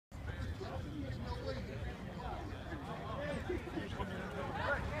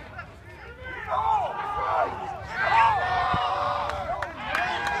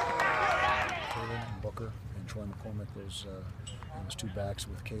mix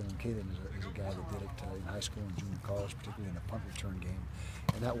with Kalen. Kalen is a guy that did it in high school and junior college, particularly in the punt return game.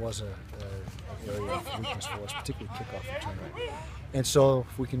 And that was an area of weakness for us, particularly kickoff return. And so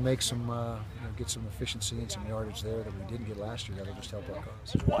if we can make some, get some efficiency and some yardage there that we didn't get last year, that'll just help our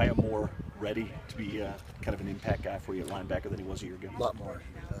cause. Is Wyatt more ready to be kind of an impact guy for you at linebacker than he was a year ago? A lot more.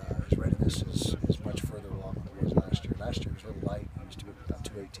 His readiness is much further along than it was last year. Last year was a little light. He was about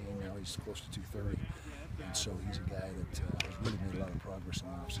 218. Now he's close to 230. And so he's a guy that has really made a lot of progress in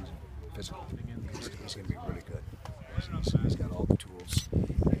the offseason. Physical. He's going to be really good. He's got all the tools,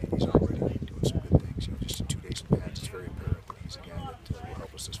 and he's already doing some good things. Just in 2 days in pads, it's very apparent that he's a guy that will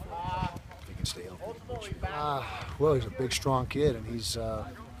help us this fall if he can stay healthy. Well, he's a big, strong kid, and he's a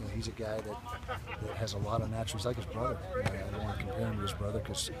guy that has a lot of natural. He's like his brother. I don't want to compare him to his brother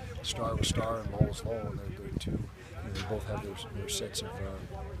because Star was Star and Lowell was Lowell, and they're two. They both have their sets of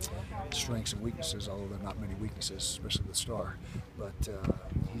strengths and weaknesses, although there are not many weaknesses, especially with Star. But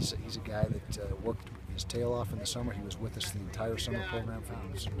he's a guy that worked his tail off in the summer. He was with us the entire summer program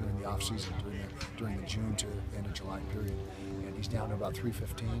during the off season, during the June to end of July period. And he's down to about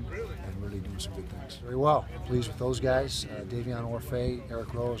 315 and really doing some good things. Very well. Pleased with those guys. Davion Orfe,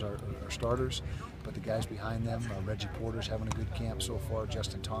 Eric Rose are starters. But the guys behind them, Reggie Porter's having a good camp so far.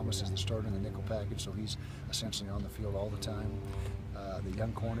 Justin Thomas is the starter in the nickel package, so he's essentially on the field all the time. The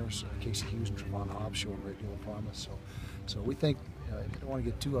young corners, Casey Hughes and Trevon Hobbs, show a great deal of promise. So we think, I don't want to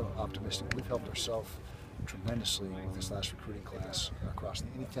get too optimistic. We've helped ourselves tremendously with this last recruiting class across.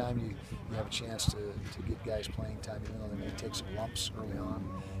 Anytime you have a chance to get guys playing time, even though they may take some lumps early on,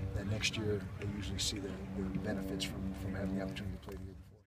 then next year they usually see the benefits from having the opportunity to play together.